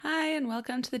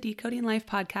welcome to the Decoding Life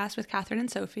podcast with Catherine and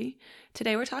Sophie.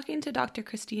 Today we're talking to Dr.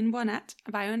 Christine Bonnet,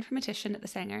 a bioinformatician at the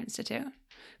Sanger Institute.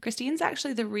 Christine's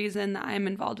actually the reason that I'm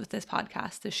involved with this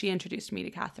podcast, as she introduced me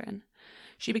to Catherine.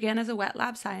 She began as a wet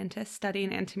lab scientist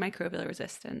studying antimicrobial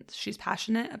resistance. She's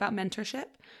passionate about mentorship,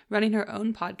 running her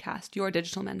own podcast, Your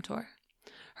Digital Mentor.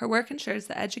 Her work ensures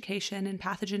that education in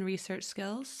pathogen research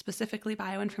skills, specifically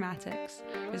bioinformatics,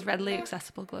 is readily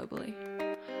accessible globally.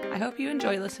 I hope you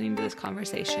enjoy listening to this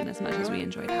conversation as much as we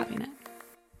enjoyed having it.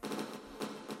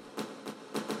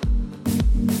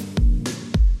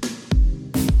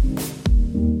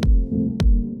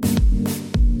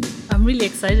 I'm really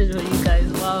excited for you guys.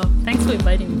 Wow. Thanks for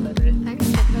inviting me, by the way.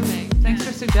 Thanks for coming. Thanks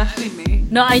for suggesting me.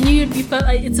 No, I knew you'd be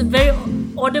perfect. It's a very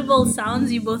audible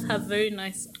sounds. You both have very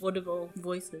nice audible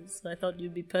voices. So I thought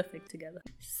you'd be perfect together.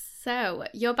 So,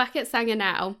 you're back at Sanger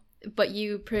now, but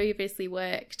you previously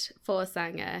worked for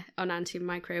Sanger on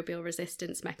antimicrobial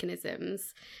resistance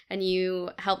mechanisms, and you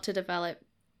helped to develop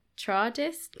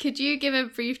TRADIS. Could you give a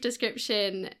brief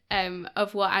description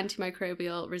of what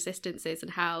antimicrobial resistance is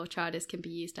and how TRADIS can be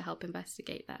used to help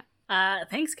investigate that?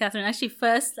 Thanks, Catherine. Actually,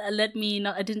 first, let me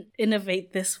know, I didn't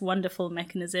innovate this wonderful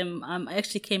mechanism. I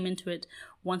actually came into it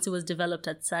once it was developed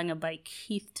at Sanger by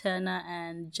Keith Turner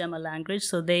and Gemma Langridge.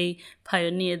 So they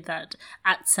pioneered that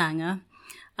at Sanger.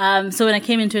 So when I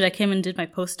came into it, I came and did my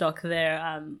postdoc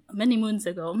there many moons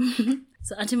ago.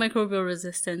 So antimicrobial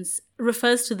resistance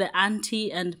refers to the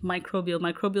anti and microbial.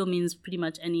 Microbial means pretty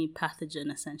much any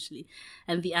pathogen, essentially.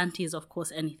 And the anti is, of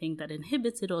course, anything that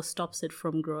inhibits it or stops it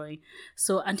from growing.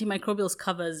 So antimicrobials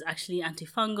covers actually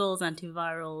antifungals,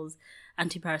 antivirals,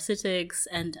 antiparasitics,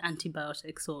 and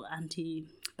antibiotics or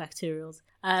antibacterials.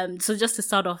 So just to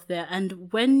start off there,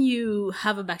 and when you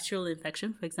have a bacterial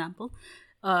infection, for example,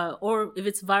 or if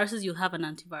it's viruses, you'll have an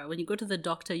antiviral. When you go to the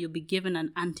doctor, you'll be given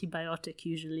an antibiotic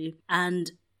usually.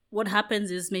 And what happens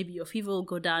is maybe your fever will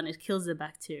go down, it kills the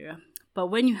bacteria. But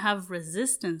when you have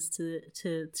resistance to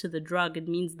the drug, it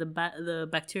means the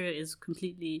bacteria is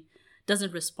completely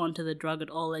doesn't respond to the drug at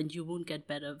all, and you won't get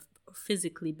better,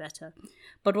 physically better.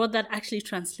 But what that actually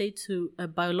translates to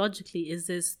biologically is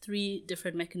there's three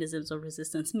different mechanisms of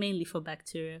resistance, mainly for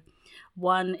bacteria.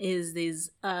 One is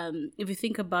if you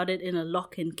think about it in a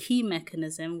lock and key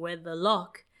mechanism, where the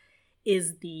lock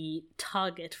is the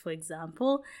target, for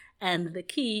example, and the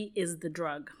key is the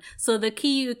drug. So the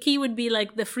key would be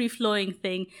like the free-flowing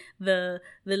thing, the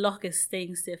lock is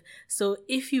staying stiff. So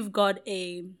if you've got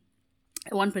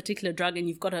one particular drug and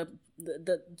you've got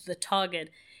the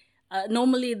target,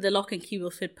 normally the lock and key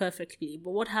will fit perfectly.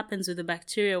 But what happens with the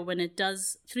bacteria when it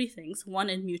does three things? One,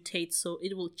 it mutates, so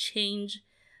it will change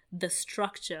the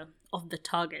structure of the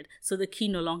target. So the key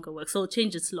no longer works. So it'll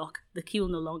change its lock. The key will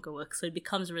no longer work. So it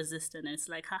becomes resistant and it's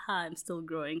like, haha, I'm still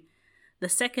growing. The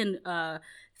second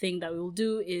thing that we will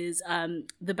do is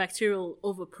the bacteria will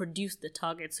overproduce the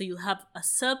target. So you'll have a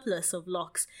surplus of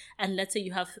locks. And let's say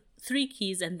you have 3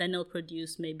 keys and then it'll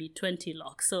produce maybe 20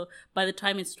 locks. So by the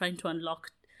time it's trying to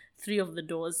unlock 3 of the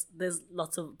doors, there's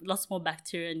lots more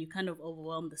bacteria, and you kind of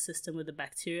overwhelm the system with the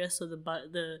bacteria. So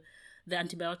the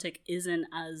antibiotic isn't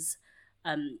as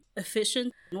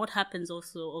efficient. And what happens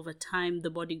also over time,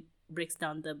 the body breaks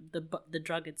down the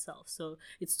drug itself, so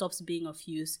it stops being of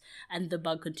use, and the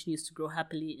bug continues to grow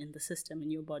happily in the system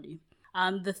in your body.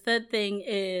 The third thing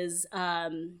is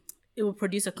it will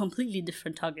produce a completely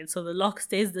different target. So the lock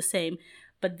stays the same,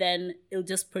 but then it'll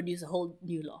just produce a whole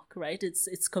new lock, right?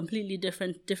 It's completely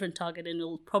different target, and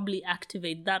it'll probably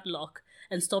activate that lock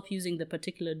and stop using the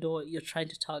particular door you're trying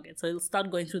to target. So it'll start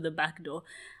going through the back door,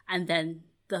 and then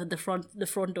the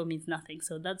front door means nothing.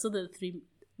 So that's the 3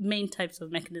 main types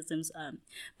of mechanisms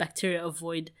bacteria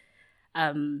avoid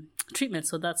treatment.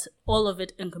 So that's all of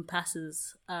it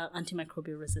encompasses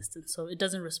antimicrobial resistance. So it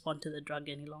doesn't respond to the drug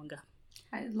any longer.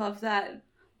 I love that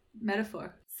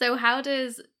metaphor. So how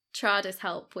does TRADIS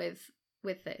help with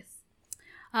this?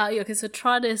 Okay, so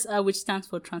TRADIS, which stands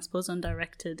for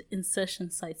transposon-directed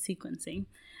insertion site sequencing.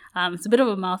 It's a bit of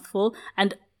a mouthful,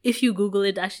 and if you Google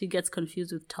it, actually gets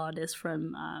confused with TARDIS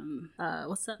from,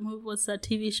 what's that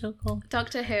TV show called?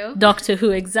 Doctor Who. Doctor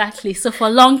Who, exactly. So for a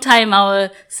long time,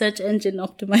 our search engine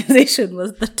optimization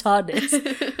was the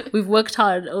TARDIS. We've worked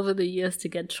hard over the years to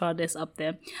get TRADIS up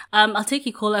there. I'll take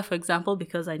E. coli, for example,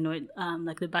 because I know it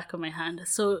like the back of my hand.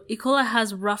 So E. coli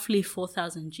has roughly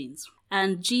 4,000 genes.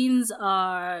 And genes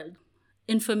are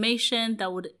information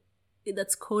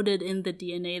that's coded in the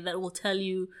DNA that will tell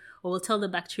you or will tell the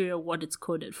bacteria what it's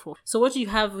coded for. So what you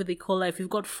have with E. coli, if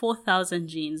you've got 4,000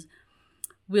 genes,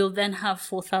 we'll then have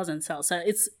 4,000 cells. So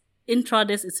it's in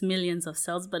TRADIS, it's millions of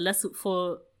cells, but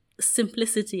for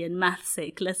simplicity and math's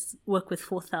sake, let's work with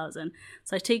 4,000.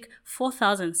 So I take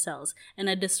 4,000 cells and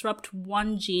I disrupt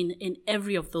one gene in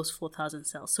every of those 4,000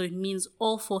 cells. So it means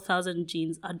all 4,000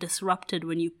 genes are disrupted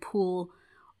when you pull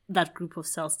that group of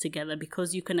cells together,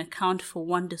 because you can account for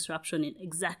one disruption in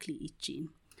exactly each gene.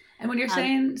 And when you're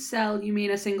saying cell, you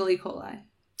mean a single E. coli?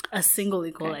 A single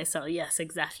E. coli cell, yes,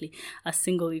 exactly. A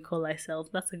single E. coli cell.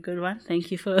 That's a good one.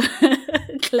 Thank you for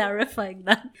clarifying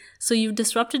that. So you've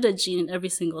disrupted a gene in every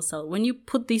single cell. When you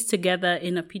put these together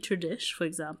in a petri dish, for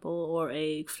example, or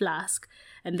a flask,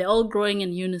 and they're all growing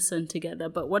in unison together,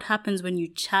 but what happens when you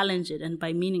challenge it? And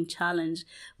by meaning challenge,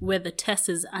 where the test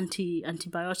is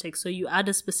antibiotic. So you add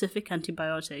a specific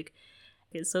antibiotic.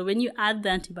 Okay, so when you add the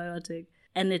antibiotic,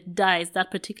 and it dies, that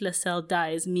particular cell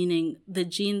dies, meaning the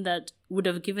gene that would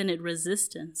have given it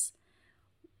resistance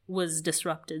was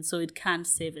disrupted, so it can't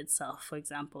save itself, for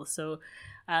example. So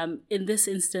in this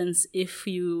instance,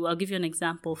 I'll give you an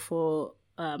example for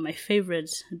my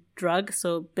favorite drug.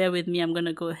 So bear with me, I'm going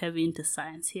to go heavy into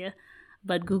science here,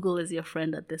 but Google is your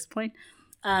friend at this point.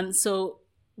 So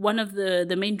one of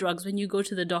the main drugs, when you go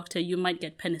to the doctor, you might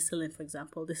get penicillin, for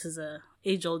example. This is a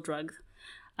age-old drug.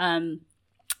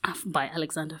 By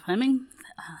Alexander Fleming,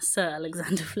 Sir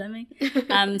Alexander Fleming.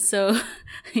 So,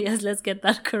 yes, let's get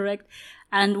that correct.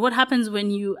 And what happens when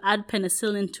you add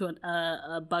penicillin to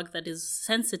a bug that is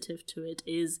sensitive to it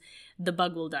is the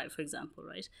bug will die, for example,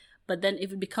 right? But then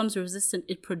if it becomes resistant,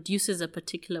 it produces a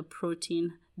particular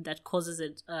protein that causes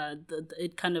it,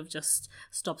 it kind of just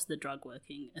stops the drug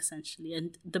working, essentially,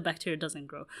 and the bacteria doesn't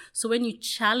grow. So when you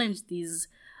challenge these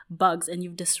bugs and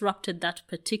you've disrupted that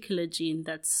particular gene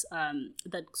that's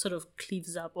that sort of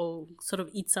cleaves up or sort of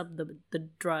eats up the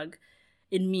drug,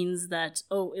 it means that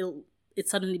it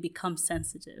suddenly becomes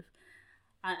sensitive.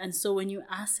 And so when you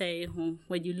assay,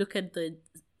 when you look at the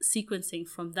sequencing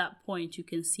from that point, you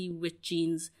can see which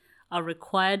genes are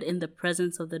required in the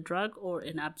presence of the drug or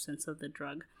in absence of the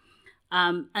drug.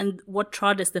 And what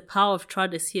TRADIS, the power of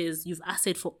TRADIS here is you've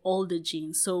assayed for all the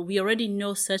genes. So we already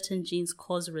know certain genes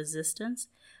cause resistance.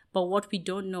 But what we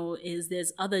don't know is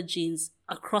there's other genes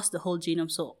across the whole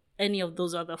genome. So any of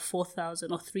those other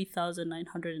 4,000 or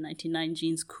 3,999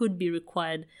 genes could be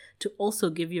required to also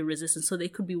give you resistance. So they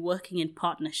could be working in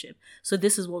partnership. So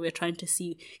this is what we're trying to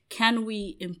see. Can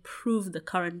we improve the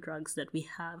current drugs that we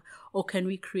have? Or can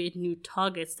we create new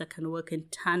targets that can work in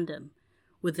tandem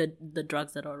with the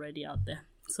drugs that are already out there?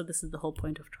 So this is the whole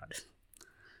point of TRADIS.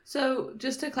 So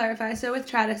just to clarify, so with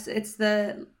TRADIS, it's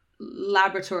the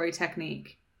laboratory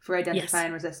technique for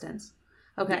identifying resistance.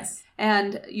 Okay. Yes.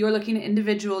 And you're looking at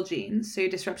individual genes. So you're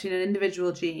disrupting an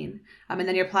individual gene. And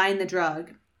then you're applying the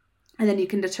drug. And then you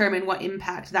can determine what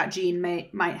impact that gene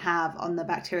might have on the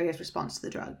bacteria's response to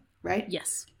the drug, right?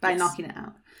 Yes. By knocking it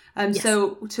out.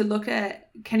 So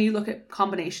can you look at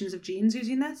combinations of genes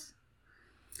using this?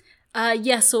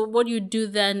 So what you do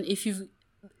then,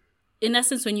 in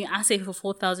essence, when you assay for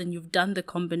 4,000, you've done the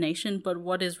combination, but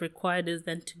what is required is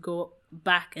then to go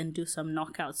back and do some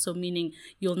knockouts. So meaning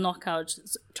you'll knock out,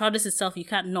 TRADIS itself, you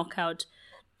can't knock out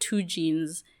two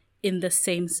genes in the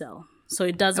same cell. So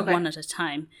it does one at a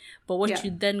time. But what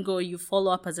you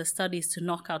follow up as a study is to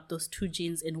knock out those two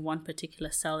genes in one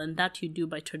particular cell. And that you do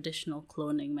by traditional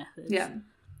cloning methods. Yeah.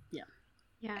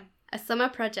 A summer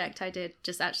project I did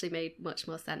just actually made much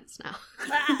more sense now.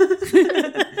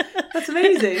 That's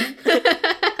amazing.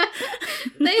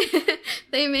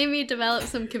 They made me develop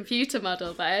some computer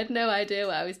model, but I had no idea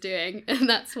what I was doing, and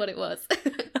that's what it was.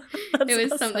 It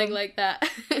was awesome. Something like that.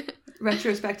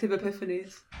 Retrospective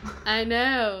epiphanies. I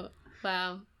know.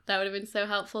 Wow, that would have been so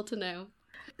helpful to know.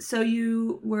 So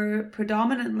you were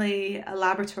predominantly a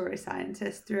laboratory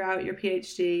scientist throughout your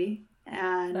PhD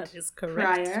and that is correct.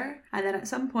 Prior, and then at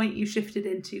some point you shifted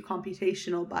into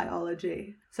computational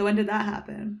biology. So when did that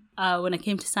happen? When I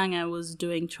came to Sanger, I was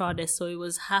doing TRADIS, so it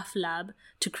was half lab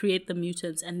to create the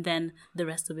mutants, and then the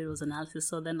rest of it was analysis.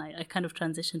 So then I kind of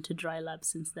transitioned to dry lab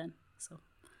since then. So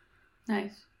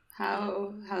nice.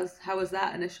 How was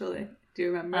that initially? Do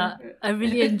you remember? I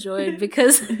really enjoyed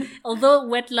because although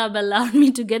wet lab allowed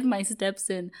me to get my steps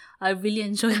in, I really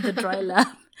enjoyed the dry lab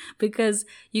because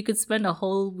you could spend a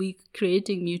whole week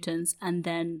creating mutants and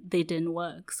then they didn't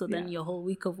work. So then your whole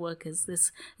week of work is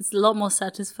this. It's a lot more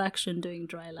satisfaction doing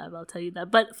dry lab, I'll tell you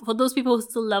that. But for those people who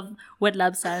still love wet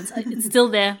lab science, it's still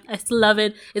there. I still love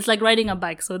it. It's like riding a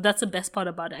bike. So that's the best part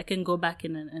about it. I can go back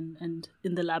in and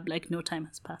in the lab like no time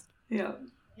has passed. Yeah.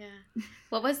 Yeah.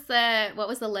 What was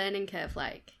the learning curve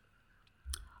like?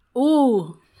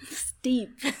 Ooh, steep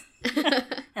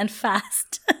and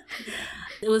fast.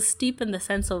 It was steep in the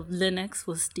sense of Linux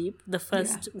was steep the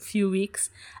first few weeks.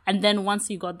 And then once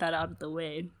you got that out of the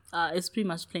way, it's pretty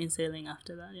much plain sailing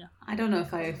after that, yeah. I don't know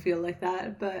if I feel like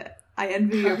that, but I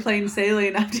envy your plain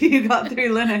sailing after you got through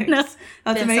Linux. No,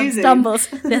 that's amazing.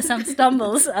 There's some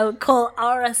stumbles. I would call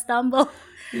our a stumble.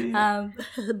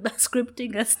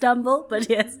 Scripting a stumble, but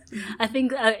yes, I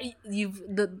think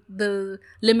the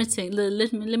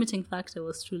limiting factor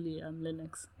was truly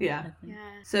Linux. Yeah.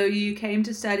 So you came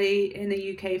to study in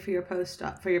the UK for your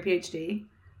postdoc, for your PhD.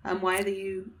 Why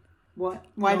the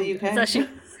UK? It's actually,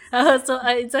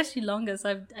 it's actually longer.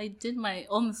 So I did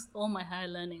almost all my higher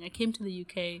learning. I came to the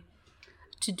UK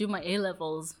to do my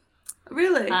A-levels.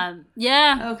 Really?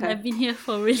 Yeah. Okay. I've been here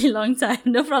for a really long time.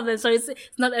 No problem. So it's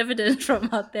not evident from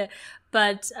out there.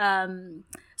 But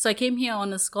so I came here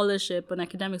on an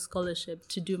academic scholarship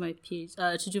to do my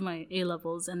to do my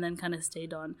A-levels, and then kind of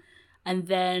stayed on. And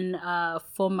then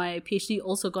for my PhD,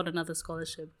 also got another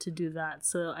scholarship to do that.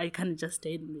 So I kind of just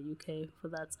stayed in the UK for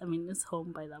that. I mean, it's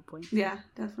home by that point. Yeah,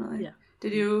 definitely. Yeah.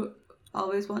 Did you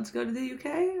always want to go to the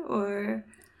UK or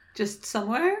just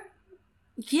somewhere?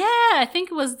 Yeah, I think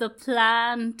it was the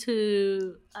plan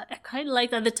to... I kind of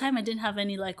like, at the time I didn't have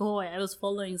any I was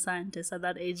following scientists at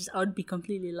that age. I would be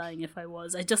completely lying if I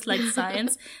was. I just liked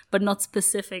science, but not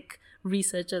specific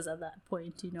researchers at that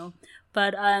point, you know.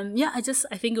 But yeah, I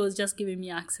think it was just giving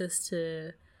me access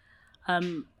to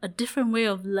a different way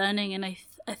of learning. And I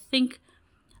think,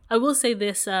 I will say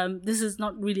this, this is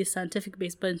not really scientific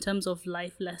based, but in terms of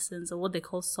life lessons or what they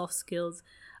call soft skills,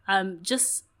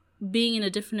 just being in a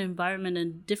different environment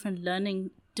and different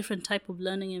type of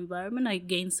learning environment, I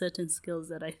gained certain skills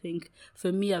that I think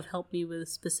for me have helped me with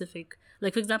specific,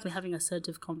 like for example, having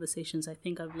assertive conversations. I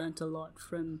think I've learned a lot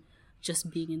from just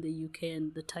being in the UK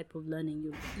and the type of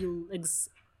learning you'll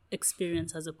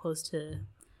experience as opposed to,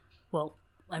 well,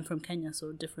 I'm from Kenya,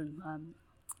 so different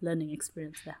learning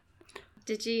experience there.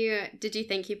 Did you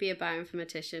think you'd be a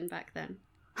bioinformatician back then?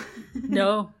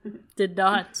 No, did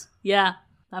not. Yeah.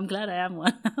 I'm glad I am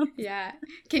one. Yeah.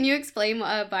 Can you explain what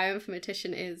a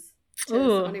bioinformatician is to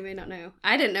someone who may not know?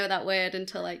 I didn't know that word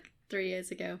until 3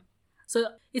 years ago. So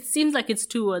it seems like it's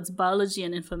two words, biology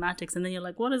and informatics. And then you're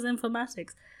like, what is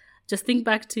informatics? Just think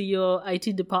back to your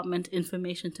IT department,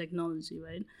 information technology,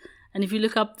 right? And if you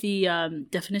look up the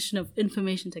definition of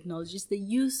information technology, it's the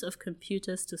use of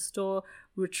computers to store,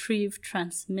 retrieve,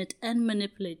 transmit, and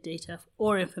manipulate data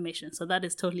or information. So that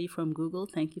is totally from Google.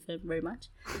 Thank you very much.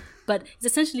 But it's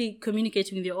essentially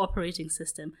communicating with your operating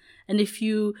system. And if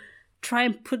you try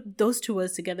and put those two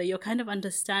words together, you're kind of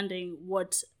understanding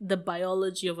what the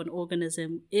biology of an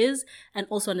organism is and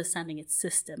also understanding its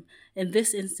system. In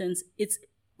this instance, its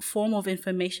form of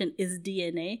information is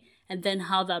DNA, and then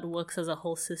how that works as a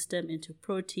whole system into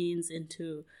proteins,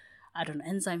 into,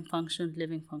 enzyme function,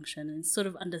 living function, and sort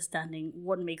of understanding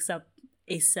what makes up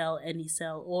a cell, any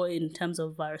cell, or in terms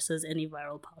of viruses, any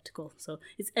viral particle. So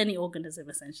it's any organism,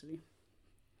 essentially.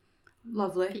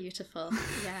 Lovely. Beautiful.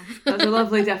 Yeah. That's a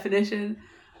lovely definition.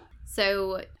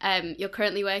 So you're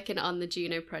currently working on the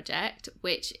Juno project,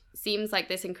 which seems like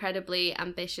this incredibly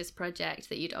ambitious project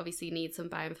that you'd obviously need some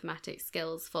bioinformatics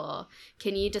skills for.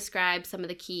 Can you describe some of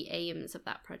the key aims of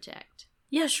that project?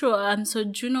 Yeah, sure. So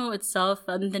Juno itself,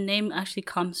 the name actually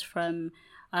comes from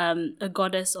a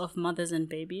goddess of mothers and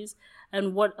babies.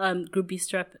 And what group B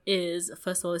strep is,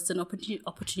 first of all, it's an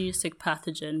opportunistic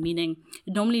pathogen, meaning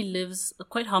it normally lives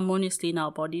quite harmoniously in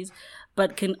our bodies,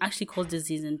 but can actually cause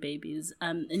disease in babies.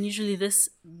 And usually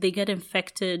they get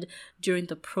infected during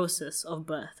the process of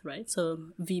birth, right? So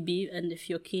VB, and if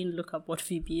you're keen, look up what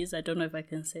VB is. I don't know if I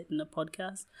can say it in a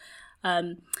podcast.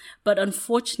 But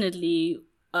unfortunately,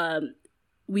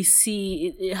 we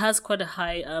see it has quite a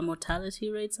high mortality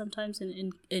rate sometimes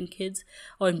in kids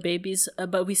or in babies,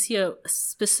 but we see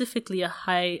specifically a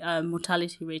high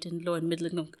mortality rate in low and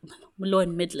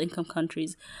middle income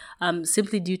countries,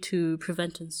 simply due to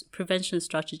prevention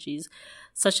strategies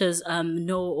such as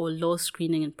no or low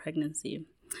screening in pregnancy.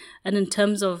 And in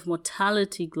terms of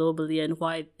mortality globally and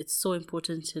why it's so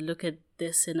important to look at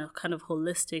this in a kind of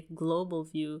holistic global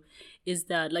view is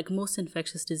that, like most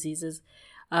infectious diseases,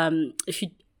 if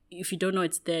you don't know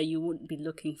it's there, you wouldn't be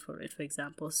looking for it, for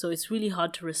example. So it's really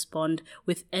hard to respond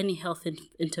with any health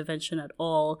intervention at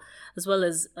all, as well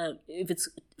as if it's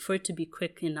for it to be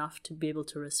quick enough to be able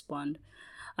to respond.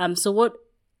 So what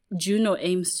Juno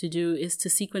aims to do is to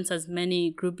sequence as many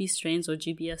Group B strains or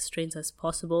GBS strains as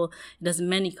possible in as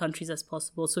many countries as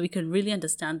possible, so we can really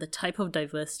understand the type of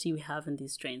diversity we have in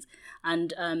these strains.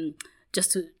 And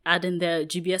just to add in there,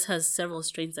 GBS has several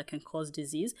strains that can cause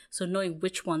disease. So knowing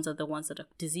which ones are the ones that are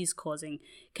disease causing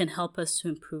can help us to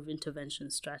improve intervention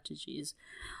strategies.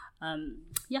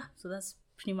 So that's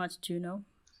pretty much Juno.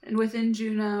 And within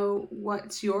Juno,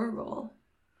 what's your role?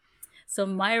 So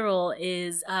my role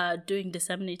is doing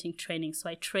disseminating training. So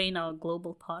I train our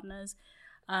global partners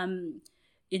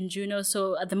in Juno.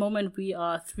 So at the moment, we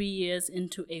are 3 years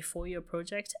into a 4-year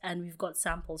project, and we've got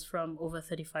samples from over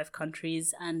 35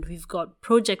 countries, and we've got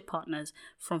project partners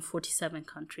from 47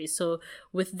 countries. So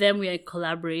with them, we are in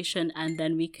collaboration, and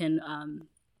then we can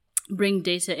bring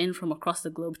data in from across the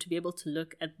globe to be able to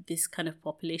look at this kind of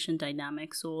population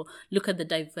dynamics, or look at the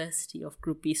diversity of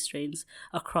Group B strains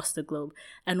across the globe.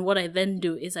 And what I then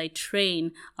do is I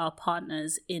train our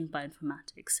partners in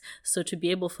bioinformatics, so to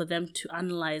be able for them to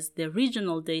analyze their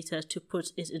regional data to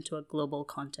put it into a global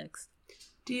context.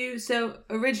 So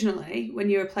originally, when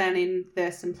you were planning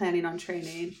this and planning on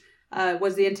training,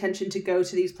 was the intention to go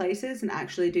to these places and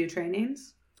actually do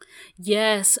trainings?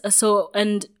 Yes. So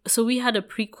we had a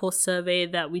pre-course survey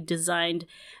that we designed,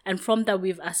 and from that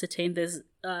we've ascertained there's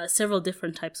several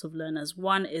different types of learners.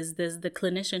 One is there's the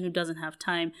clinician who doesn't have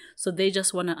time, so they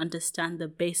just want to understand the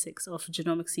basics of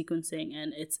genomic sequencing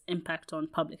and its impact on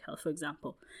public health, for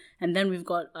example. And then we've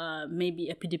got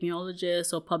maybe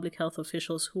epidemiologists or public health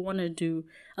officials who want to do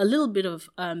a little bit of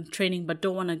training but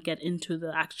don't want to get into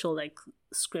the actual like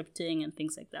scripting and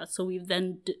things like that. So we've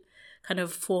then kind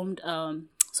of formed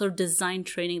sort of design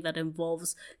training that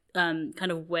involves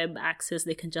kind of web access.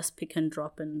 They can just pick and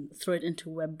drop and throw it into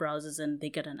web browsers and they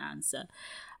get an answer.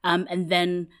 And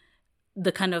then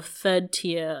the kind of third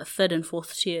and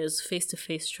fourth tiers,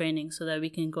 face-to-face training, so that we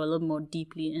can go a little more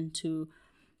deeply into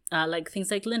like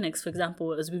things like Linux, for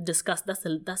example. As we've discussed,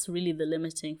 that's really the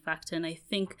limiting factor. And I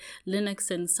think Linux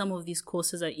and some of these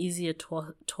courses are easier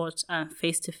taught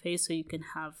face-to-face, so you can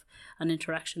have an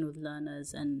interaction with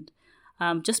learners and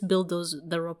just build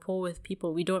the rapport with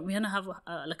people. We want to have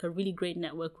like a really great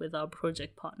network with our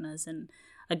project partners. And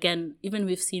again, even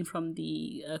we've seen from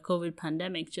the COVID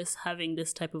pandemic, just having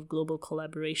this type of global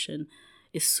collaboration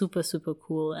is super, super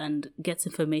cool and gets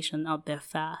information out there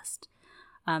fast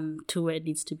to where it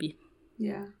needs to be.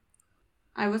 Yeah.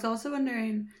 I was also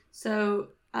wondering, so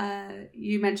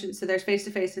you mentioned, so there's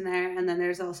face-to-face in there, and then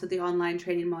there's also the online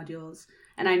training modules.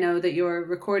 And I know that you're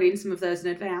recording some of those in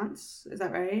advance. Is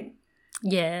that right?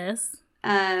 Yes,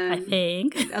 I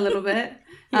think. A little bit.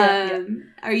 Yeah.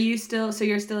 Are you still, so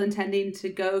you're still intending to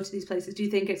go to these places? Do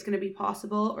you think it's going to be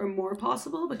possible or more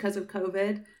possible because of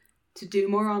COVID to do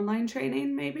more online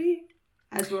training maybe,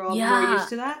 as we're all more used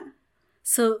to that?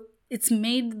 So it's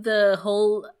made the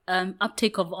whole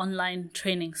uptake of online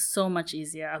training so much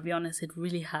easier. I'll be honest, it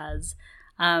really has.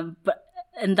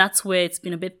 And that's where it's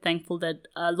been a bit thankful that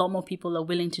a lot more people are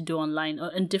willing to do online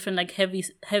and different like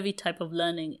heavy type of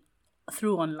learning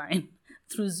through online,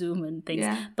 through Zoom and things.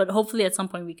 Yeah. But hopefully at some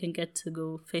point we can get to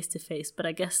go face to face. But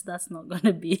I guess that's not going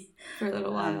to be for a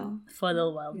little while.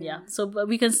 Yeah. So, but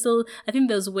we can still, I think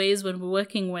there's ways when we're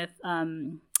working with,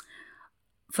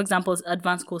 for example,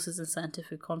 advanced courses and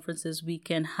scientific conferences, we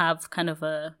can have kind of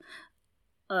a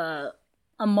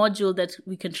module that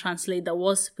we can translate that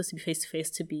was supposed to be face to face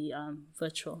to be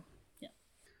virtual.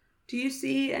 Do you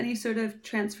see any sort of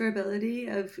transferability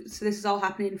so this is all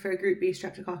happening for Group B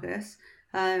Streptococcus.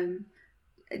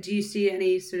 Do you see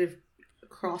any sort of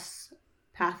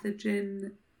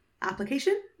cross-pathogen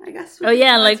application, I guess? Oh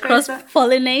yeah, like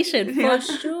cross-pollination, for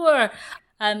sure.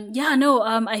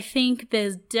 I think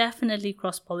there's definitely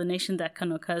cross-pollination that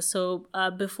can occur. So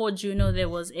before Juno, there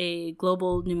was a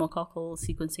global pneumococcal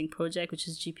sequencing project, which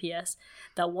is GPS,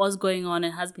 that was going on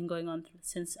and has been going on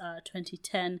since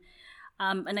 2010.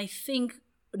 And I think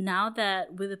now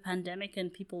that with the pandemic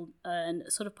and people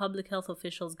and sort of public health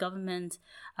officials, government,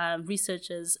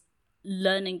 researchers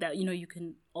learning that, you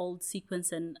can all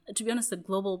sequence, and to be honest, the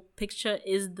global picture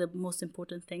is the most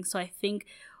important thing. So I think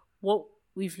what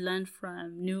we've learned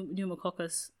from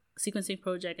pneumococcus sequencing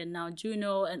project and now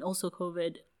Juno and also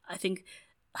COVID, I think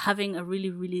having a really,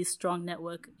 really strong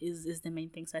network is the main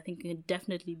thing. So I think it can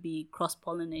definitely be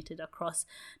cross-pollinated across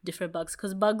different bugs,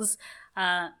 because bugs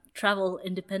travel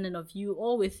independent of you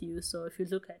or with you. So if you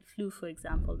look at flu, for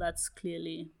example, that's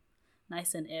clearly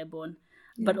nice and airborne.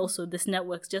 Yeah. But also this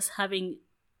network, just having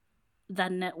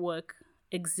that network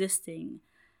existing,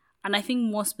 and I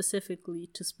think more specifically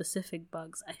to specific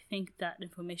bugs, I think that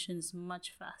information is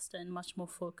much faster and much more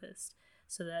focused,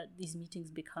 so that these meetings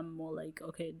become more like,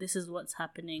 okay, this is what's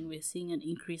happening. We're seeing an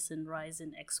increase in rise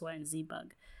in X, Y, and Z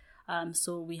bug.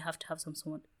 So we have to have some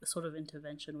sort of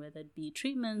intervention, whether it be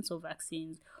treatments or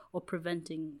vaccines or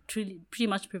pretty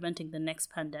much preventing the next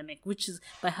pandemic, which is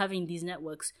by having these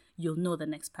networks, you'll know the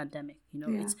next pandemic.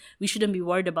 We shouldn't be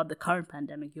worried about the current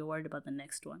pandemic. You're worried about the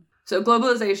next one. So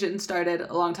globalization started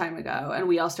a long time ago, and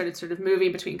we all started sort of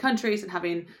moving between countries and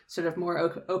having sort of more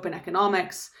open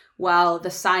economics, while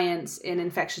the science in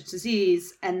infectious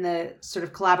disease and the sort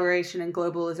of collaboration and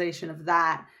globalization of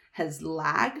that has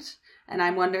lagged. And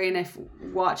I'm wondering if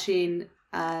watching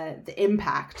the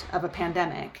impact of a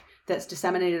pandemic that's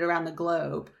disseminated around the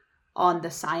globe on the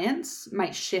science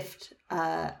might shift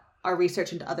our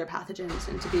research into other pathogens,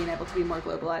 into being able to be more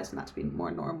globalized and that to be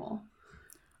more normal.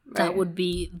 Right? That would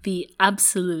be the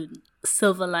absolute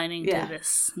silver lining to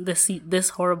this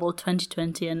horrible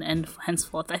 2020 and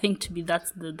henceforth. I think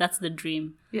that's the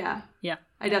dream. Yeah. Yeah.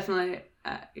 I definitely,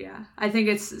 I think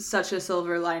it's such a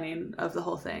silver lining of the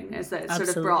whole thing, is that it's sort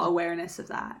of brought awareness of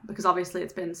that, because obviously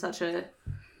it's been such a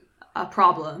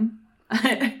problem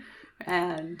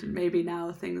and maybe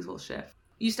now things will shift.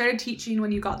 You started teaching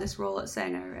when you got this role at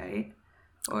Sanger, right?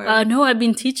 No, I've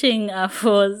been teaching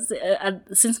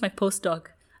since my postdoc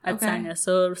at Sanger,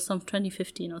 so some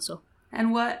 2015 or so.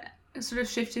 And what sort of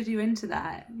shifted you into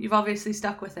that? You've obviously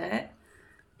stuck with it.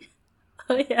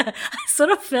 Oh yeah, I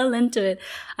sort of fell into it.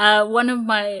 One of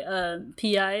my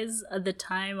PIs at the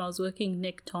time I was working,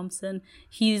 Nick Thompson,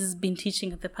 he's been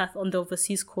teaching at the Path on the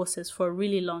overseas courses for a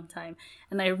really long time.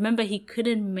 And I remember he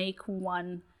couldn't make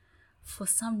one for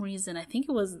some reason. I think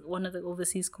it was one of the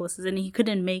overseas courses, and he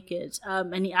couldn't make it.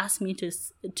 And he asked me to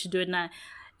do it. And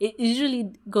it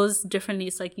usually goes differently.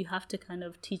 It's like you have to kind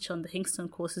of teach on the Hingston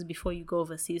courses before you go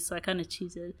overseas. So I kind of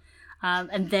cheated.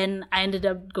 And then I ended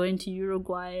up going to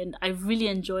Uruguay, and I really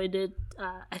enjoyed it.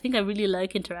 I think I really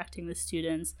like interacting with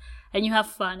students, and you have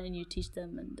fun and you teach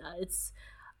them, and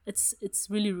it's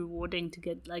really rewarding to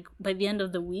get, like, by the end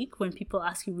of the week when people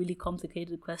ask you really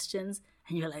complicated questions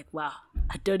and you're like, wow,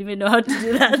 I don't even know how to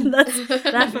do that.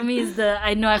 That for me is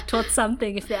I know I've taught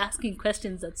something if they're asking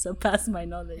questions that surpass my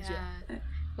knowledge. Yeah.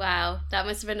 Wow, that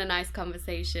must have been a nice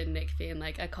conversation, Nick, being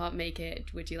like, I can't make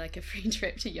it. Would you like a free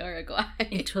trip to Uruguay?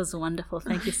 It was wonderful.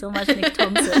 Thank you so much, Nick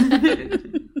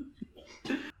Thompson.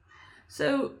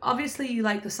 So obviously you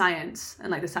like the science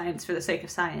and like the science for the sake of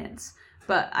science.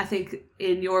 But I think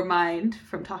in your mind,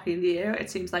 from talking to you, it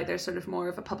seems like there's sort of more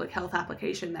of a public health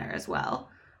application there as well.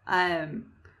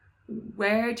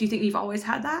 Where do you think you've always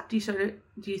had that? Do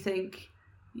you think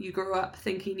you grew up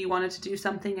thinking you wanted to do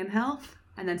something in health,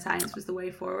 and then science was the way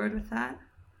forward with that?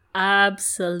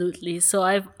 Absolutely. So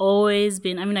I've always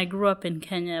been, I grew up in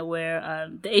Kenya where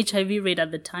the HIV rate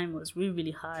at the time was really,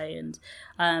 really high, and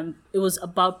it was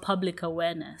about public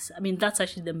awareness. That's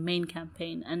actually the main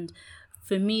campaign. And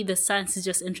for me, the science is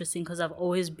just interesting because I've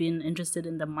always been interested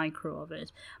in the micro of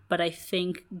it. But I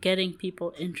think getting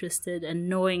people interested and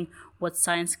knowing what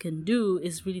science can do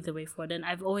is really the way forward. And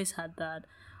I've always had that.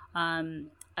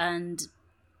 And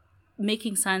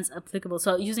making science applicable,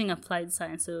 so using applied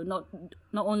science, so not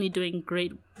only doing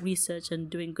great research and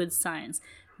doing good science,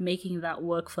 making that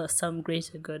work for some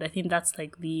greater good. I think that's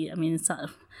like it's not,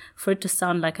 for it to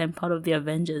sound like I'm part of the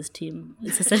Avengers team,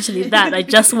 it's essentially that. I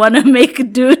just want to make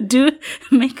the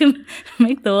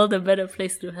world a better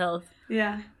place through health.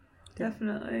 Yeah,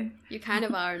 definitely. You kind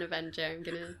of are an Avenger. I'm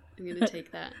gonna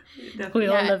take that.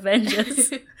 We're all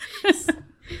Avengers.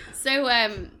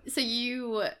 So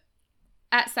you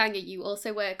at Sanger, you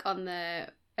also work on the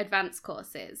advanced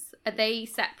courses. Are they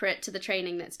separate to the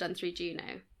training that's done through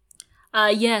Juno?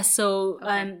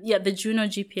 The Juno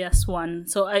GPS one.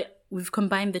 So we've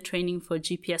combined the training for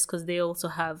GPS because they also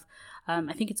have,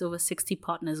 I think it's over 60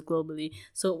 partners globally.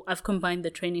 So I've combined the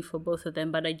training for both of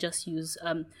them, but I just use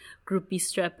Group B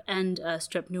Strep and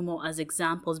Strep Pneumo as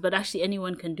examples. But actually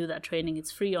anyone can do that training.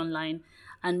 It's free online.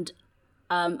 And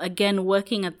again,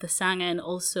 working at the Sanger and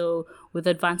also with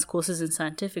advanced courses and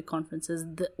scientific conferences,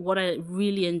 what I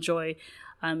really enjoy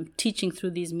teaching through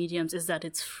these mediums is that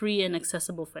it's free and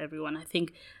accessible for everyone. I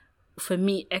think for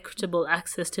me, equitable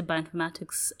access to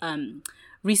bioinformatics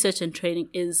research and training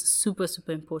is super,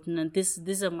 super important. And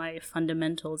these are my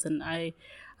fundamentals. And I,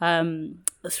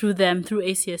 through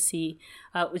ACSC,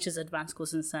 which is advanced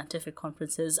courses and scientific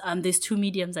conferences, there's two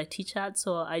mediums I teach at.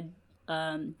 So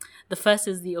the first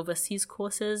is the overseas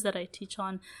courses that I teach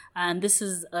on, and this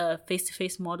is a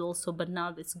face-to-face model. But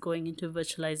now it's going into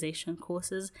virtualization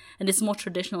courses, and it's more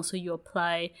traditional. So you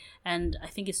apply, and I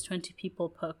think it's 20 people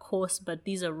per course, but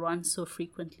these are run so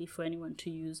frequently for anyone to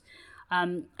use.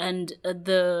 And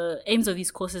the aims of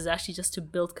these courses are actually just to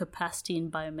build capacity in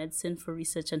biomedicine for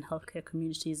research and healthcare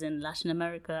communities in Latin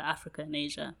America, Africa, and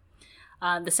Asia.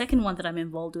 The second one that I'm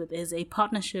involved with is a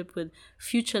partnership with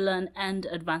FutureLearn and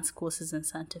Advanced Courses and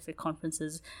Scientific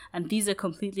Conferences, and these are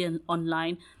completely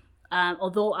online.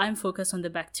 Although I'm focused on the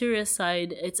bacteria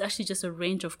side, it's actually just a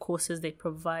range of courses they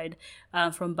provide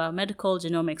from biomedical,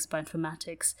 genomics,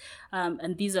 bioinformatics.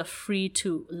 And these are free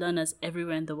to learners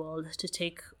everywhere in the world to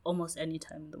take almost any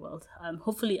time in the world.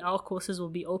 Hopefully our courses will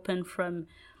be open from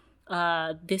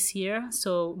this year,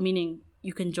 so meaning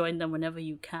you can join them whenever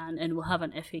you can, and we'll have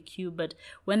an FAQ. But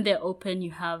when they're open,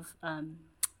 you have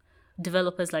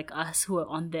developers like us who are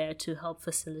on there to help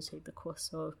facilitate the course.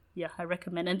 So yeah, I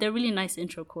recommend, and they're really nice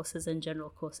intro courses and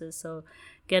general courses, so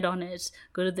get on it,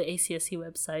 go to the ACSC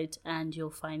website and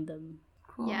you'll find them.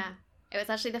 Cool. Yeah, it was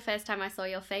actually the first time I saw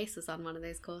your face was on one of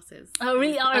those courses. Oh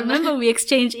really? I remember we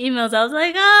exchanged emails. I was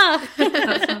like,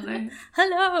 That's lovely.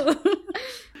 hello.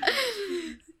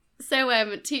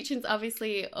 So teaching's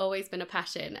obviously always been a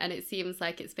passion, and it seems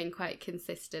like it's been quite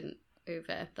consistent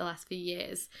over the last few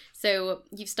years. So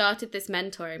you've started this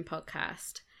mentoring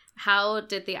podcast. How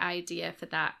did the idea for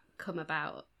that come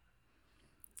about?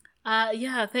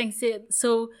 Yeah, thanks.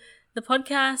 So the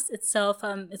podcast itself,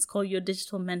 it's called Your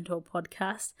Digital Mentor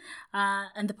Podcast.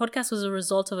 And the podcast was a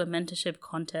result of a mentorship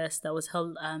contest that was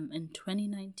held in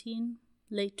 2019,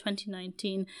 late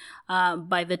 2019,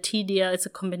 by the TDR. It's a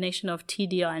combination of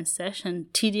TDR and SESH.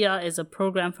 And TDR is a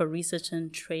program for research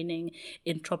and training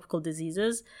in tropical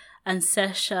diseases. And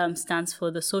SESH stands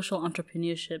for the Social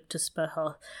Entrepreneurship to Spur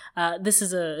Health. It's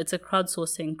a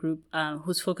crowdsourcing group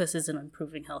whose focus is on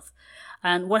improving health.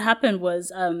 And what happened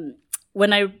was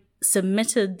when I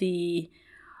submitted the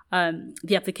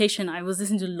application, I was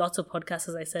listening to lots of podcasts,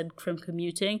 as I said, from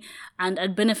commuting, and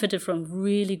I'd benefited from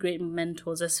really great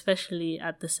mentors, especially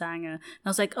at the Sanger. And I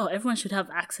was like, oh, everyone should have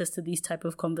access to these type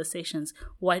of conversations.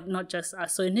 Why not just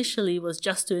us? So initially it was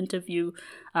just to interview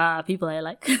people I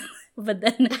like, but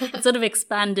then it sort of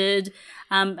expanded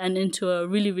and into a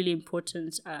really, really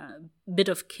important bit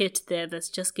of kit there that's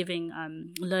just giving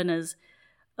learners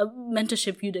a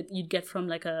mentorship you'd get from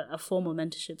like a formal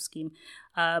mentorship scheme.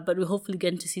 But we'll hopefully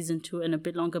get into season 2 in a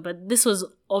bit longer. But this was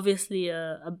obviously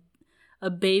a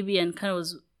baby, and kind of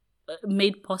was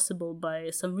made possible by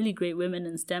some really great women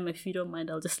in STEM. If you don't mind,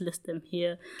 I'll just list them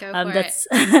here. Go for that's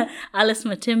Alice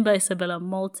Matimba, Isabella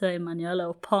Malta,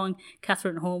 Emanuela Opong,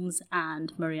 Catherine Holmes,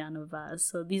 and Mariana Vaz.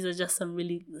 So these are just some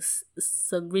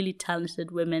really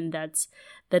talented women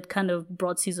that kind of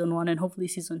brought season 1 and hopefully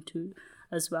season 2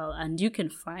 as well. And you can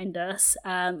find us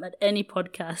at any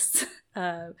podcast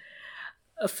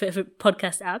a favorite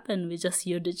podcast app, and we're just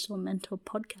Your Digital Mentor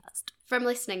Podcast. From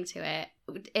listening to it,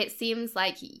 it seems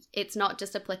like it's not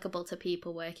just applicable to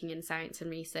people working in science and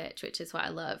research, which is what I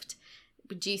loved.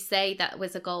 Would you say that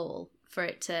was a goal for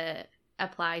it to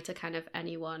apply to kind of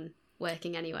anyone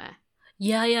working anywhere?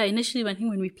 Yeah. Initially, I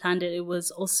think when we planned it, it was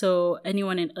also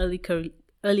anyone in early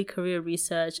career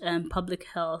research and public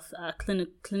health,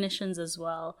 clinicians as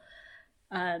well.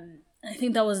 I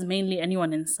think that was mainly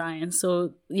anyone in science.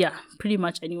 So yeah, pretty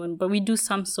much anyone. But we do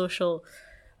some social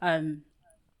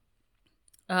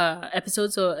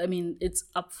episodes. So I mean, it's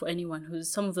up for anyone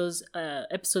who's. Some of those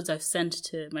episodes I've sent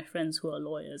to my friends who are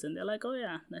lawyers, and they're like, "Oh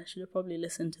yeah, I should have probably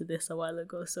listened to this a while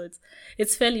ago." So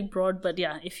it's fairly broad. But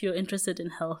yeah, if you're interested in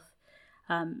health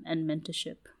and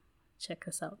mentorship, check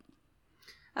us out.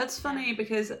 That's funny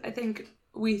because I think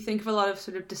we think of a lot of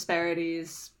sort of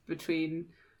disparities between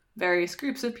various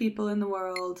groups of people in the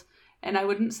world, and I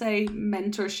wouldn't say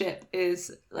mentorship is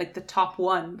like the top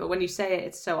one, but when you say it,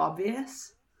 it's so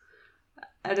obvious.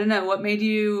 I don't know,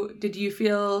 did you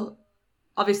feel,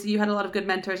 obviously you had a lot of good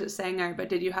mentors at Sanger, but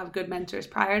did you have good mentors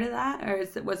prior to that? Or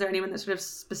was there anyone that sort of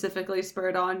specifically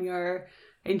spurred on your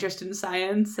interest in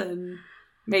science and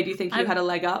made you think you had a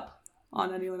leg up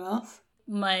on anyone else?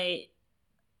 My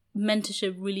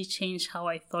mentorship really changed how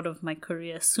I thought of my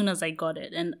career as soon as I got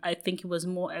it, and I think it was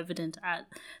more evident at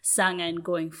Sanger and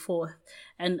going forth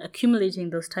and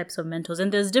accumulating those types of mentors.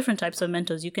 And there's different types of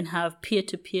mentors. You can have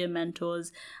peer-to-peer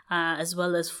mentors, as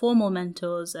well as formal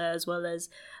mentors, as well as,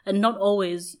 and not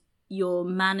always your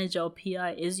manager or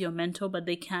PI is your mentor, but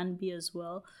they can be as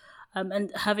well.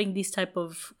 And having these type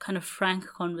of kind of frank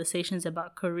conversations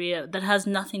about career that has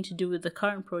nothing to do with the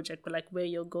current project, but like where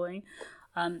you're going,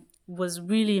 was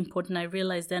really important. I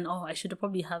realized then, I should have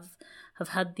probably have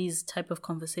had these type of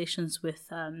conversations with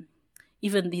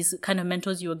even these kind of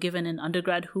mentors you were given in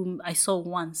undergrad, whom I saw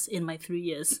once in my 3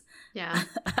 years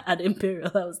at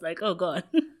Imperial. I was like, oh God.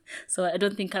 So I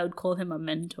don't think I would call him a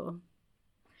mentor.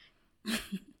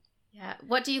 Yeah.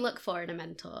 What do you look for in a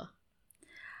mentor?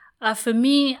 For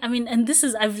me, I mean, and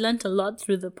I've learned a lot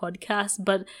through the podcast,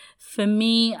 but for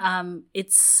me,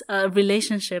 it's a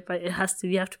relationship.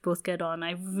 We have to both get on.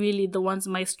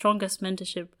 My strongest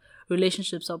mentorship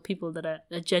relationships are people that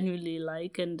I genuinely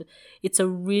like, and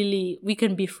we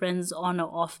can be friends on or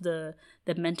off the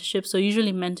mentorship. So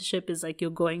usually mentorship is like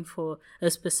you're going for a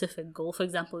specific goal. For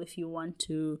example, if you want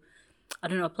to, I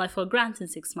don't know, apply for a grant in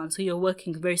 6 months. So you're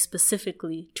working very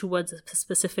specifically towards a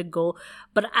specific goal.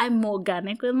 But I'm more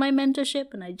organic with my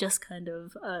mentorship, and I just kind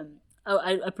of,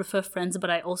 I prefer friends, but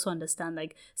I also understand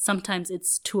like sometimes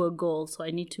it's to a goal. So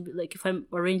I need to be like, if I'm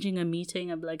arranging a meeting,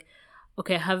 I'm like,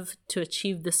 okay, I have to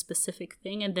achieve this specific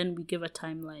thing, and then we give a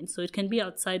timeline. So it can be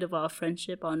outside of our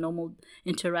friendship, our normal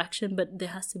interaction, but there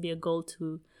has to be a goal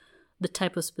to the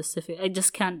type of specific. I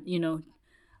just can't,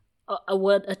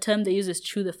 a term they use is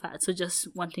chew the fat. So just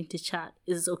wanting to chat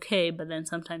is okay, but then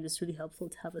sometimes it's really helpful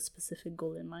to have a specific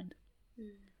goal in mind.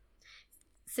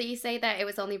 So you say that it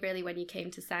was only really when you came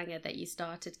to Sanger that you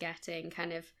started getting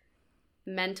kind of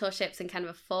mentorships in kind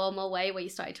of a formal way, where you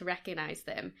started to recognize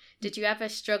them. Did you ever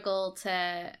struggle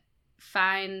to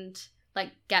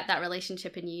get that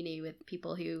relationship in uni with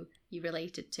people who you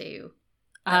related to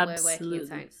that were working in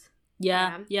science?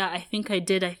 Yeah, I think I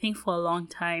did. I think for a long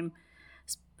time,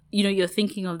 you're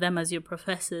thinking of them as your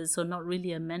professors, so not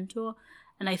really a mentor.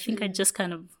 And I think I just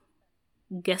kind of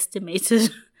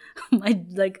guesstimated my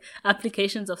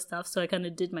applications of stuff. So I kind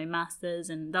of did my master's,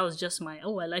 and that was just I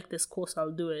like this course,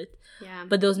 I'll do it. Yeah.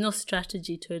 But there was no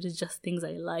strategy to it. It's just things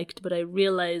I liked. But I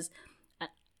realized,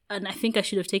 and I think I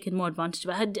should have taken more advantage.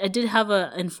 But I did have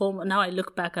a informal. Now I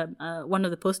look back at one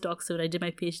of the postdocs that I did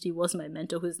my PhD was my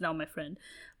mentor, who is now my friend.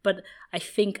 But I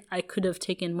think I could have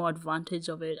taken more advantage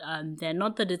of it. Then,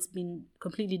 not that it's been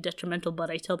completely detrimental, but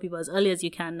I tell people as early as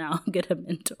you can now, get a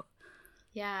mentor.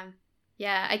 Yeah.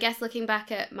 Yeah, I guess looking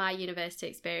back at my university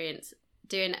experience,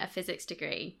 doing a physics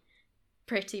degree,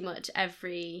 pretty much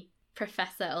every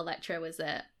professor or lecturer was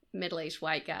a middle-aged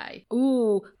white guy.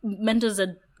 Ooh, mentors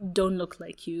that don't look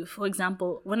like you. For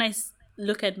example, when I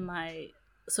look at my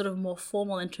sort of more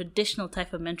formal and traditional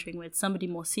type of mentoring with somebody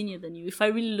more senior than you, if I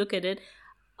really look at it,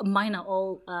 mine are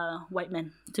all white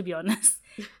men, to be honest.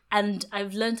 And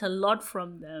I've learned a lot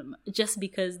from them just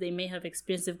because they may have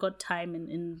experience, they've got time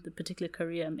in the particular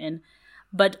career I'm in.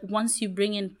 But once you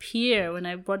bring in peer, when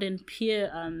I brought in peer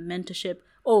mentorship,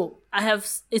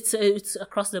 it's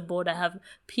across the board. I have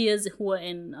peers who are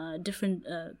in different,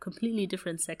 completely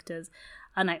different sectors.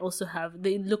 And I also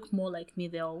they look more like me.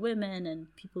 They're all women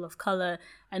and people of color.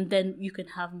 And then you can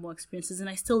have more experiences. And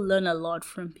I still learn a lot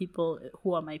from people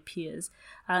who are my peers,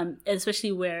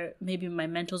 especially where maybe my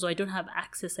mentors, or I don't have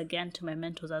access again to my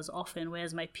mentors as often,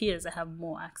 whereas my peers, I have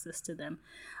more access to them.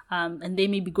 And they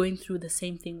may be going through the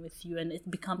same thing with you. And it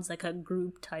becomes like a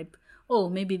group type,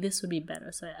 maybe this would be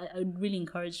better. So I would really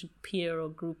encourage peer or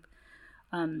group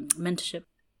mentorship.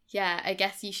 Yeah, I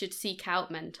guess you should seek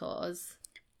out mentors.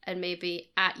 And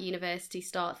maybe at university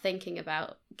start thinking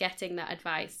about getting that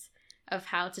advice of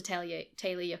how to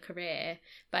tailor your career.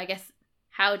 But I guess,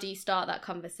 how do you start that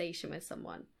conversation with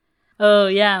someone? Oh,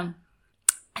 yeah.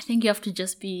 I think you have to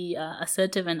just be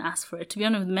assertive and ask for it. To be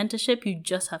honest, with mentorship, you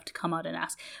just have to come out and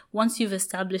ask. Once you've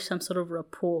established some sort of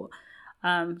rapport,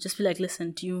 just be like,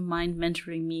 listen, do you mind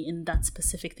mentoring me in that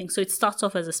specific thing? So it starts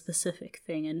off as a specific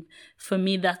thing. And for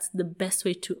me, that's the best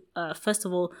way to, first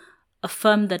of all,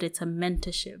 affirm that it's a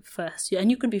mentorship first.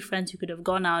 And you could be friends. You could have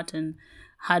gone out and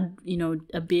had,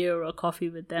 a beer or a coffee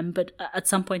with them. But at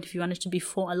some point, if you want it to be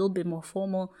a little bit more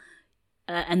formal,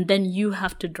 and then you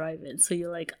have to drive it. So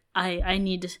you're like, I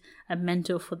need a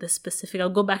mentor for this specific. I'll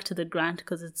go back to the grant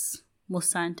because it's most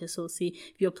scientists will see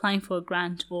if you're applying for a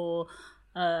grant or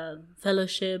a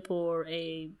fellowship or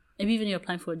maybe even you're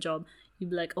applying for a job,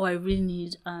 you'd be like, I really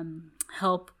need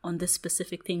help on this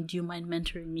specific thing. Do you mind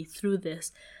mentoring me through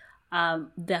this?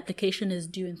 The application is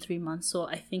due in 3 months. So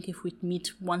I think if we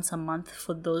meet once a month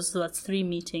for those, so that's 3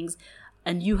 meetings,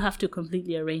 and you have to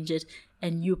completely arrange it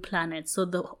and you plan it. So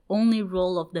the only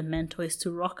role of the mentor is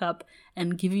to rock up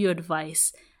and give you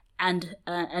advice, and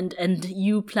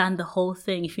you plan the whole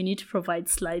thing. If you need to provide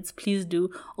slides, please do.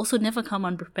 Also, never come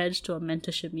unprepared to a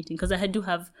mentorship meeting, because I do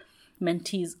have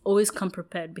mentees. Always come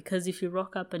prepared, because if you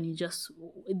rock up and you just,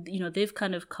 they've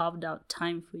kind of carved out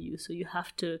time for you, so you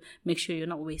have to make sure you're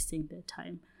not wasting their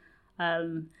time.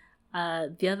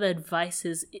 The other advice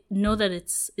is know that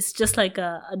it's just like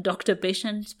a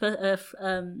doctor-patient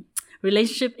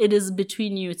relationship. It is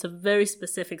between you. It's a very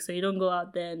specific, so you don't go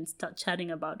out there and start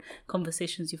chatting about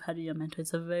conversations you've had with your mentor.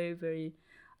 It's a very, very,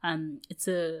 it's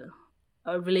a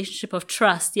relationship of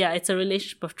trust. Yeah, it's a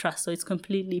relationship of trust. So it's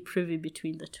completely privy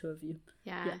between the two of you.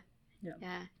 Yeah.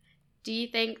 Do you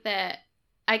think that,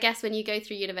 I guess when you go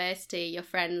through university, your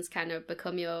friends kind of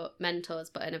become your mentors,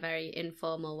 but in a very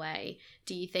informal way.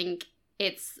 Do you think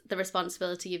it's the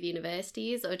responsibility of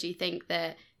universities, or do you think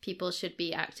that people should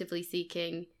be actively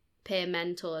seeking peer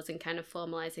mentors and kind of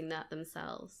formalizing that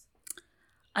themselves?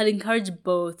 I'd encourage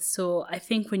both. So I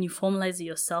think when you formalize it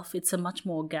yourself, it's a much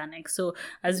more organic. So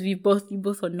as you both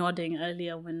were nodding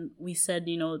earlier when we said,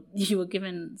 you were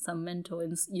given some mentor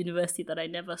in university that I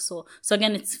never saw. So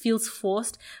again, it feels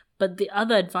forced. But the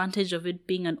other advantage of it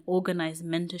being an organized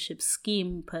mentorship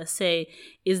scheme per se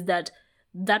is that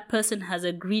person has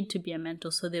agreed to be a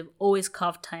mentor, so they've always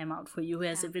carved time out for you.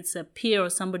 Whereas if it's a peer or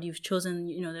somebody you've chosen,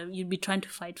 you'd be trying to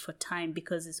fight for time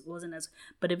because it wasn't as.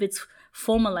 But if it's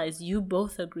formalized, you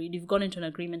both agreed, you've gone into an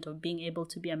agreement of being able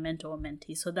to be a mentor or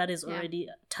mentee. So that is already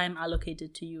time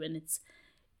allocated to you, and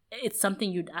it's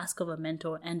something you'd ask of a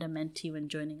mentor and a mentee when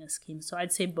joining a scheme. So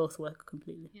I'd say both work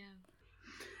completely. Yeah.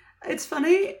 It's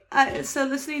funny. So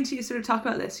listening to you sort of talk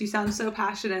about this, you sound so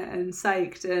passionate and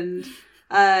psyched, and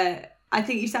I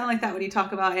think you sound like that when you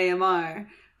talk about AMR,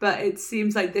 but it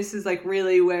seems like this is like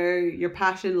really where your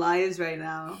passion lies right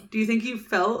now. Do you think you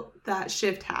felt that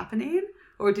shift happening,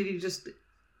 or did you just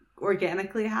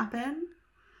organically happen?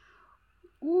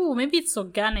 Ooh, maybe it's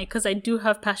organic because I do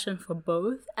have passion for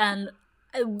both. And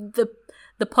the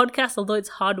podcast, although it's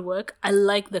hard work, I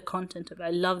like the content of it.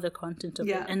 I love the content of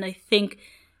it. And I think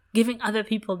giving other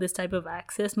people this type of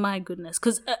access, my goodness,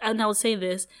 and I'll say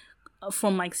this,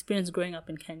 from my experience growing up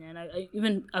in Kenya,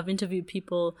 and I've interviewed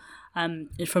people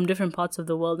from different parts of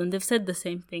the world, and they've said the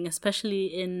same thing, especially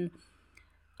in,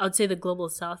 I would say, the Global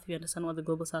South. If you understand what the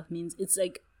Global South means, it's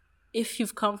like if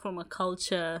you've come from a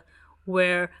culture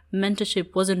where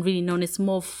mentorship wasn't really known, it's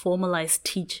more formalized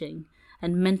teaching,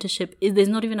 and mentorship there's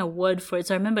not even a word for it.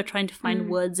 So I remember trying to find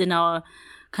words in our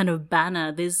kind of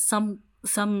banner. There's some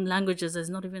languages there's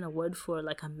not even a word for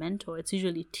like a mentor. It's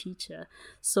usually teacher.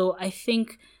 So I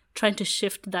think trying to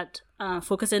shift that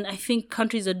focus, and I think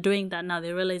countries are doing that now.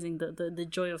 They're realizing the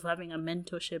joy of having a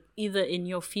mentorship either in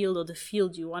your field or the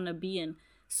field you want to be in.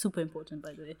 Super important,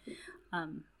 by the way.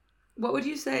 What would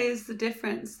you say is the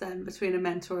difference then between a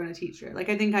mentor and a teacher? Like,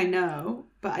 I think I know,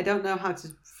 but I don't know how to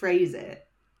phrase it.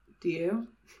 Do you?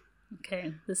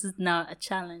 Okay, this is now a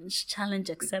challenge. Challenge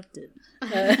accepted.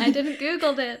 I didn't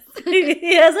Google this.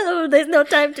 Yes, there's no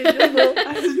time to Google.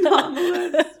 I was not on the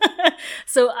list.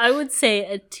 So I would say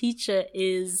a teacher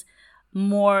is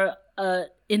more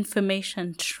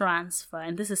information transfer,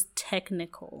 and this is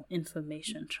technical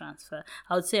information transfer.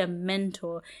 I would say a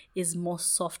mentor is more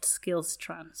soft skills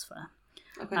transfer.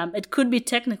 Okay. It could be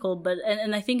technical, but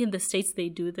and I think in the States they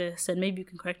do this, and maybe you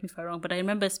can correct me if I'm wrong, but I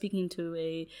remember speaking to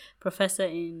a professor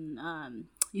in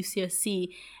UCSC,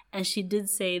 and she did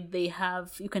say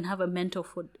you can have a mentor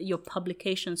for your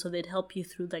publication, so they'd help you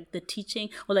through like the teaching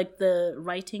or like the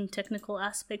writing technical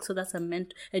aspect. So that's a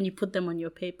mentor, and you put them on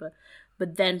your paper.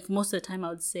 But then most of the time I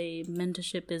would say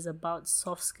mentorship is about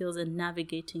soft skills and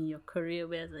navigating your career,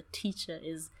 whereas a teacher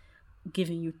is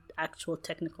giving you actual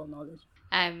technical knowledge.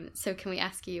 So can we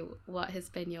ask you what has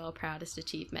been your proudest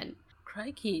achievement?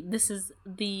 Crikey, this is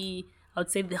I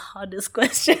would say the hardest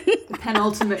question. The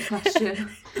penultimate question.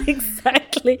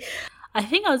 Exactly. I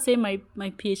think I would say my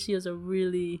PhD was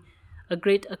a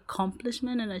great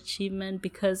accomplishment and achievement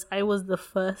because I was the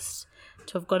first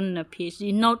to have gotten a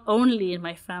PhD, not only in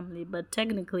my family, but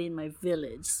technically in my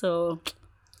village. So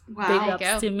big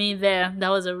ups to me there. That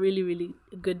was a really, really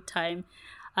good time.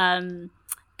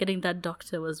 Getting that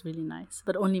doctor was really nice,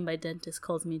 but only my dentist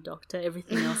calls me doctor.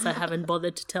 Everything else I haven't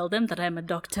bothered to tell them that I'm a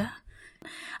doctor.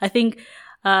 I think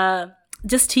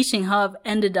just teaching, how I've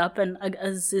ended up, and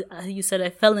as you said, I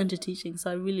fell into teaching,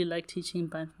 so I really like teaching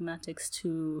bioinformatics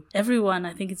to everyone.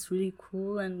 I think it's really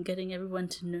cool, and getting everyone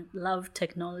to love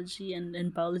technology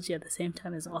and biology at the same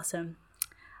time is awesome.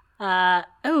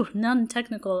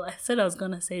 Non-technical. I said I was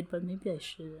going to say it, but maybe I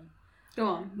shouldn't. Go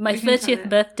on. My 30th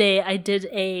birthday, I did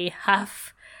a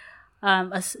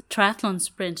triathlon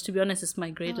sprint. To be honest, it's my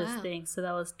greatest thing. So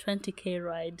that was 20k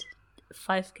ride,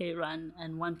 5k run,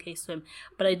 and 1k swim.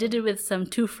 But I did it with some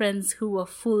 2 friends who were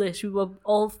foolish. We were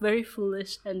all very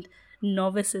foolish and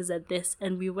novices at this,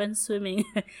 and we went swimming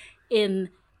in,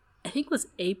 I think it was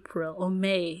April or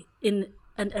May, in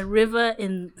a river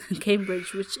in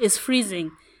Cambridge, which is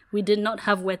freezing. We did not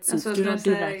have wetsuits. Do not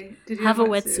do that. Did you have a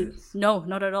wetsuit? No,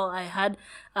 not at all. I had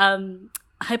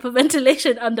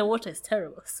hyperventilation underwater. Is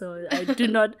terrible. So I do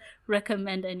not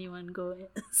recommend anyone go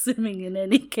swimming in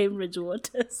any Cambridge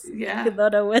waters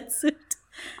without a wetsuit.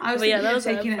 I was thinking of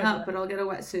taking it up, but I'll get a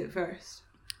wetsuit first.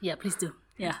 Yeah, please do.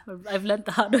 Yeah, I've learned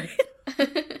the hard way.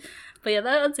 But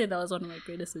yeah, I'd say that was one of my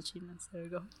greatest achievements. There we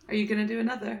go. Are you going to do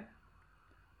another?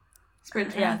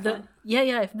 Sprint Yeah,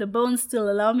 triathlon. if the bones still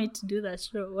allow me to do that,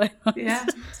 sure, why not? Yeah.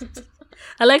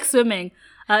 I like swimming.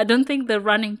 I don't think the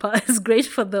running part is great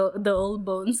for the old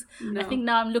bones. No. I think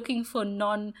now I'm looking for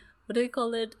what do you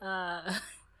call it? High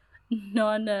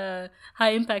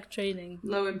impact training.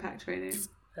 Low impact training.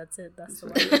 That's it. That's the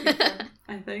That's what one. you're looking for,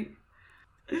 I think.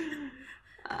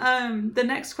 The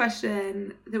next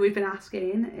question that we've been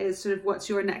asking is sort of, what's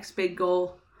your next big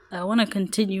goal? I want to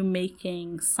continue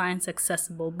making science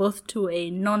accessible, both to a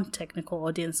non-technical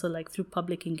audience, so like through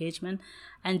public engagement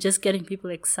and just getting people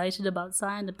excited about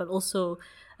science, but also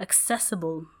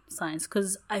accessible science.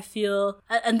 Because I feel,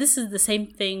 and this is the same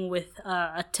thing with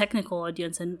a technical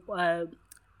audience and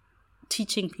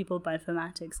teaching people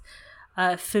bioinformatics.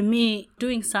 For me,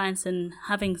 doing science and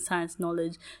having science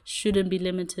knowledge shouldn't be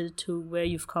limited to where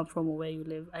you've come from or where you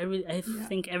live. I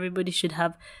think everybody should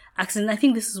have access. And I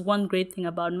think this is one great thing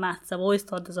about maths. I've always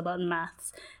thought this about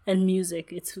maths and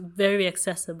music. It's very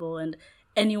accessible, and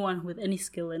anyone with any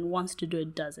skill and wants to do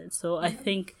it does it. So I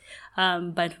think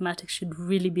bioinformatics should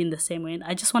really be in the same way. And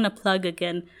I just want to plug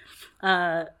again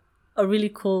a really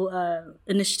cool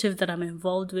initiative that I'm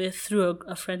involved with through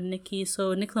a friend, Nikki.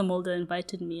 So Nicola Mulder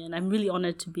invited me, and I'm really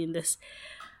honored to be in this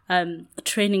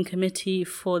training committee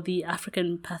for the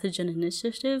African Pathogen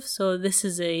Initiative. So this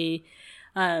is a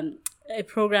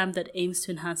program that aims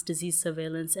to enhance disease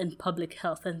surveillance and public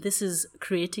health. And this is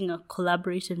creating a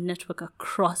collaborative network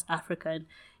across Africa. And,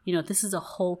 this is a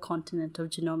whole continent of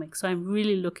genomics. So I'm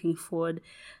really looking forward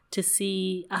to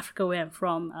see Africa, where I'm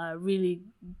from, really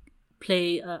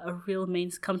play a real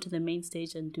come to the main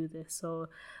stage and do this. So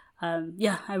I'm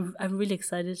really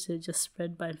excited to just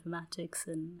spread bioinformatics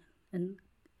and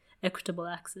equitable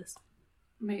access.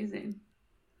 Amazing.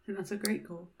 And that's a great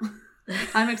goal.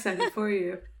 I'm excited for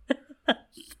you.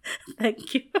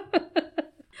 Thank you.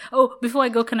 Oh, before I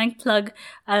go, can I plug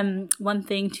one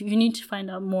thing? You need to find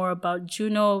out more about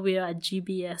Juno. We are at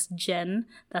GBS Gen.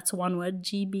 That's one word,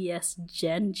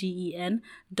 GBSGen,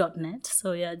 GEN.net.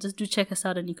 So yeah, just do check us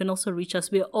out, and you can also reach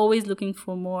us. We're always looking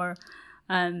for more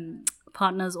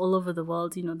partners all over the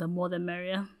world. The more the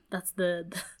merrier. That's the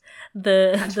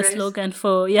slogan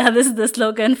for, this is the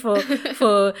slogan for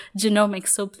genomics.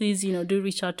 So please, do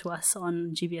reach out to us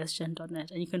on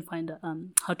gbsgen.net, and you can find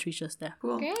how to reach us there.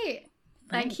 Cool. Great.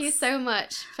 Thank you so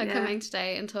much for coming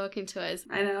today and talking to us.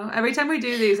 I know. Every time we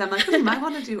do these, I'm like, I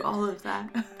want to do all of that.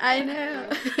 I know.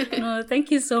 No,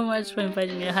 thank you so much for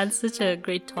inviting me. I had such a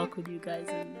great talk with you guys,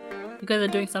 and you guys are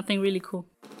doing something really cool.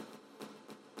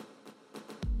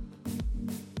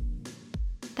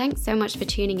 Thanks so much for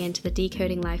tuning in to the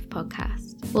Decoding Life podcast.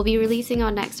 We'll be releasing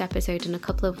our next episode in a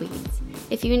couple of weeks.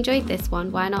 If you enjoyed this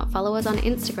one, why not follow us on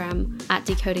Instagram at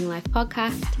Decoding Life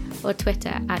Podcast or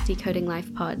Twitter at Decoding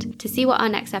Life Pod to see what our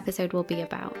next episode will be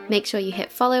about. Make sure you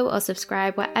hit follow or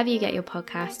subscribe wherever you get your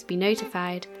podcast to be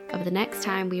notified of the next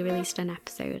time we released an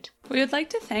episode. We would like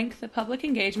to thank the public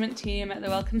engagement team at the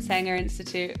Wellcome Sanger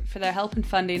Institute for their help and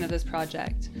funding of this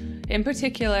project. In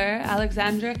particular,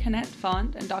 Alexandra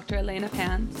Canet-Font and Dr. Elena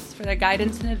Pants for their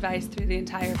guidance and advice through the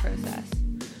entire process.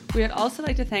 We would also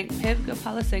like to thank Piv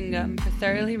Gopalasingam for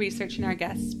thoroughly researching our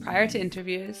guests prior to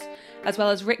interviews, as well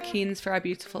as Rick Keynes for our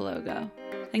beautiful logo.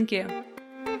 Thank you.